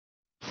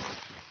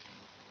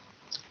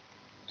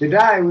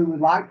Today, we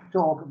would like to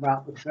talk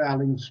about the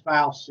trailing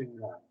spouse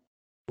syndrome.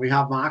 We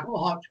have Michael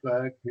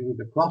Hochberg, who is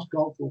a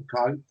cross-cultural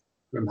coach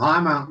from High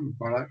Mountain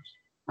Products,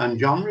 and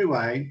John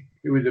Ruane,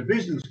 who is a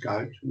business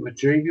coach from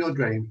Achieve Your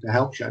Dream, to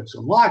help shed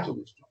some light on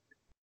this topic.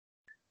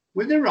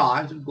 With the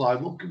rise of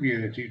global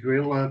communities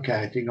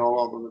relocating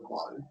all over the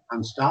globe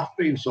and staff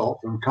being sought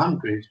from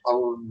countries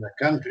other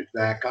than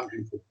their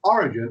countries of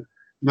origin,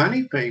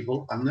 many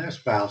people and their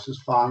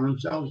spouses find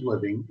themselves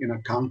living in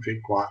a country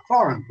quite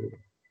foreign to them.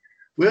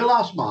 We'll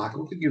ask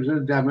Michael to give us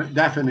a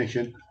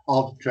definition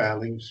of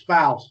trailing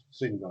spouse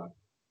syndrome.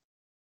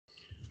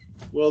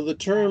 Well, the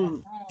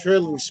term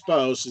trailing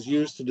spouse is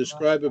used to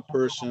describe a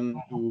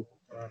person who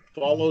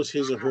follows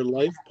his or her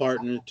life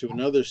partner to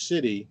another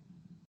city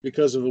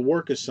because of a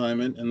work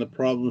assignment and the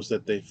problems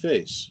that they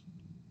face.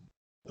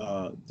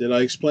 Did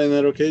I explain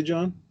that okay,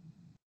 John?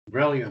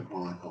 Brilliant,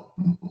 Michael.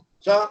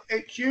 So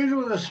it's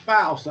usually the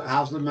spouse that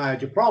has the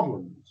major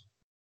problems.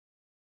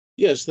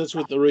 Yes, that's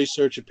what the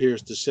research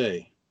appears to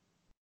say.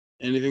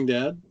 Anything to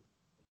add?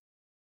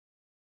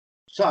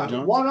 So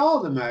John? What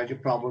are the major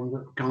problems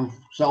that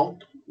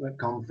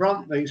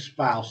confront these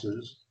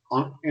spouses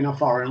in a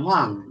foreign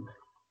land?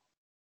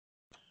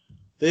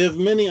 They have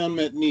many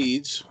unmet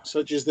needs,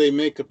 such as they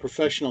make a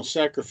professional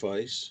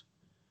sacrifice,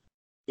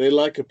 they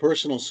lack a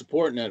personal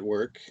support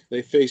network,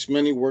 they face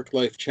many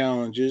work-life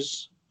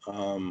challenges,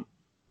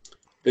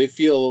 they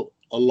feel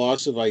a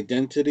loss of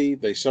identity,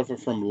 they suffer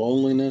from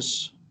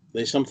loneliness,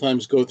 they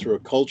sometimes go through a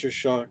culture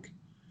shock,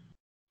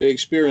 they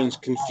experience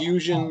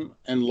confusion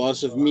and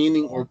loss of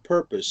meaning or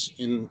purpose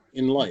in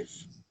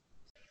life.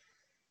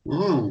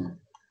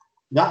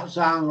 That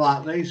sounds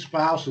like these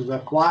spouses are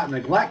quite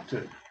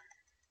neglected.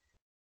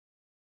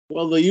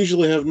 Well, they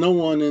usually have no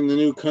one in the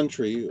new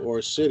country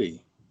or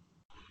city.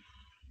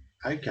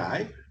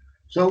 Okay.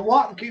 So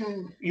what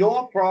can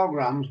your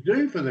programs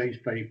do for these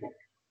people?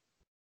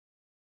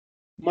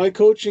 My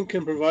coaching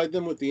can provide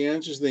them with the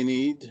answers they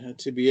need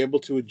to be able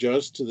to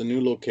adjust to the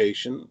new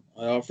location.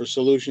 I offer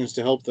solutions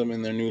to help them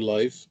in their new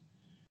life.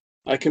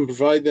 I can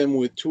provide them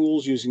with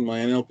tools using my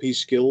NLP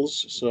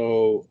skills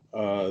so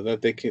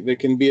that they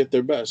can be at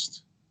their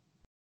best.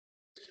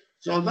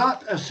 So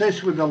that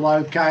assists with the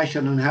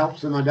location and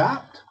helps them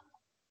adapt?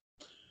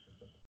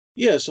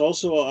 Yes,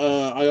 also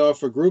I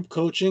offer group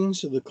coaching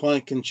so the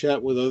client can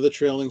chat with other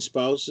trailing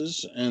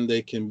spouses and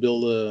they can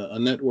build a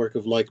network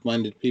of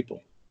like-minded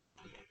people.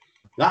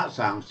 That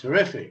sounds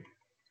terrific.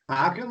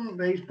 How can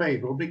these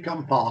people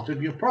become part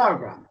of your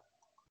program?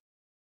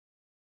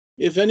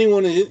 If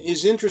anyone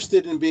is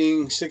interested in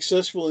being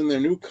successful in their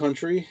new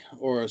country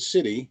or a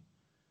city,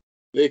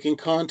 they can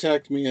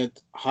contact me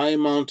at High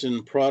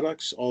Mountain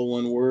Products, all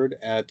one word,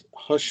 at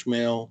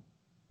Hushmail,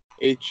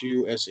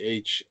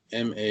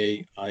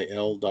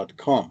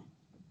 HUSHMAIL.com.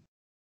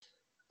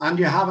 And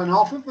you have an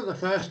offer for the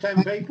first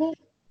 10 people?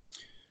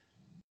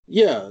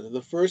 Yeah,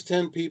 the first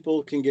 10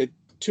 people can get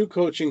 2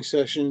 coaching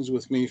sessions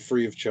with me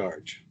free of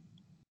charge.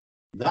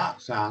 That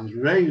sounds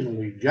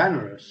reasonably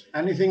generous.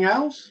 Anything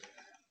else?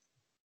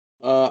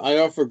 I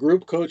offer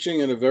group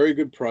coaching at a very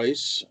good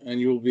price, and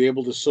you will be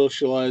able to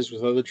socialize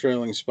with other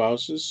trailing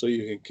spouses, so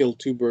you can kill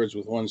 2 birds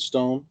with 1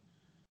 stone.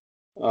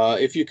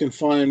 If you can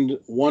find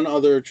one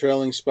other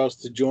trailing spouse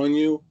to join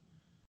you,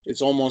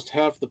 it's almost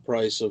half the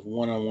price of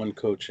one-on-one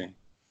coaching.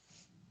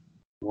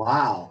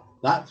 Wow,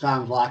 that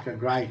sounds like a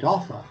great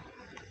offer.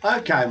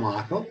 Okay,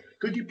 Michael,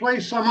 could you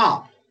please sum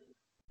up?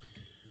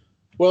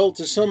 Well,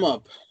 to sum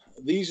up,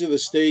 these are the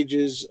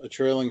stages a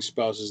trailing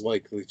spouse is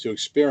likely to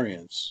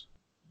experience.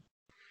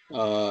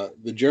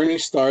 The journey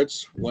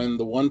starts when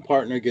the one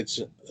partner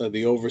gets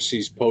the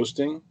overseas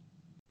posting.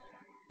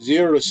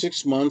 0 to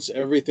 6 months,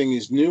 everything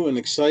is new and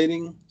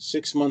exciting.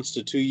 6 months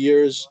to 2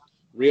 years,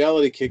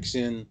 reality kicks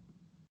in.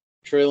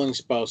 Trailing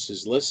spouse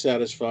is less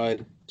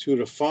satisfied. 2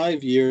 to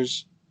 5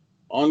 years,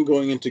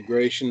 ongoing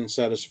integration and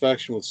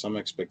satisfaction with some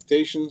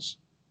exceptions.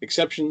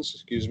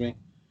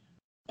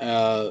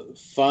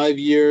 5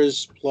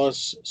 years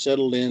plus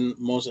settled in,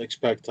 most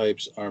expat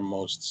types are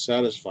most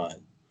satisfied.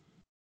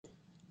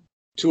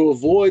 To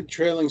avoid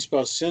trailing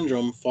spouse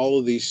syndrome,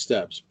 follow these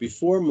steps.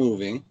 Before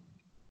moving,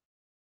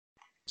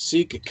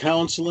 seek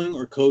counseling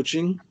or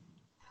coaching.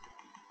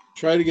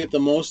 Try to get the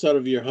most out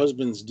of your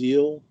husband's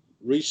deal.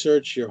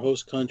 Research your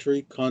host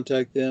country,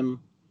 contact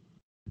them,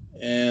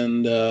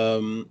 and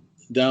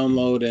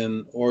download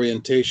an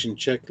orientation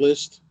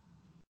checklist.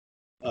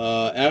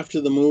 After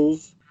the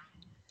move,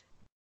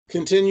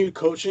 continue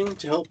coaching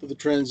to help with the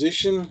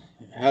transition,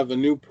 have a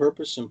new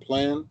purpose and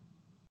plan.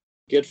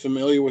 Get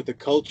familiar with the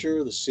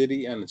culture, the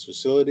city, and its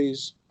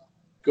facilities.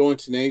 Go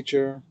into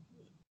nature.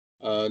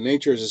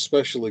 Nature is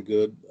especially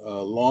good.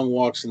 Long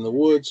walks in the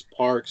woods,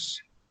 parks,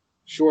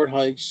 short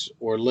hikes,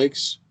 or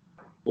lakes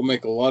will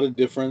make a lot of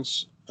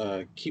difference.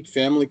 Keep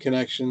family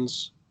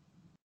connections.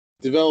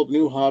 Develop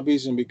new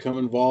hobbies and become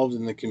involved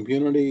in the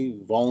community.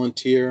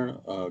 Volunteer.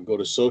 Go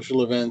to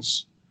social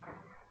events.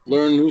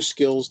 Learn new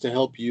skills to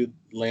help you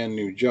land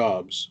new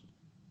jobs.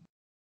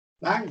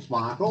 Thanks,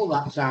 Michael.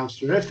 That sounds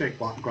terrific.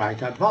 What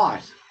great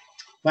advice.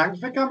 Thanks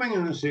for coming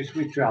and assist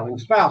with trailing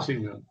spouse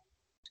syndrome.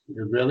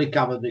 You really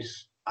covered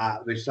this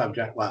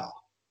subject well.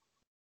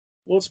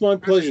 Well, it's my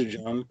pleasure,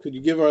 John. Could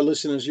you give our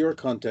listeners your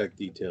contact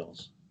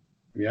details?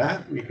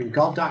 Yeah, you can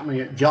contact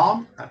me at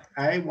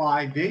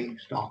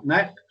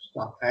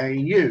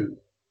john@ayd.net.au.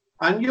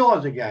 And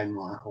yours again,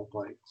 Michael,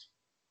 please.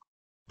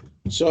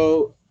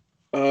 So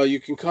you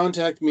can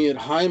contact me at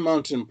High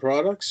Mountain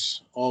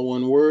Products, all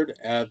one word,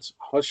 at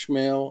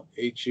hushmail,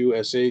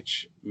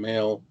 Hush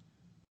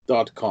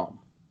mail.com.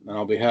 And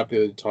I'll be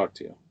happy to talk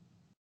to you.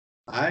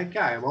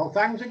 Okay, well,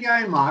 thanks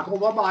again, Michael.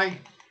 Bye-bye.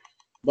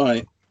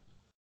 Bye.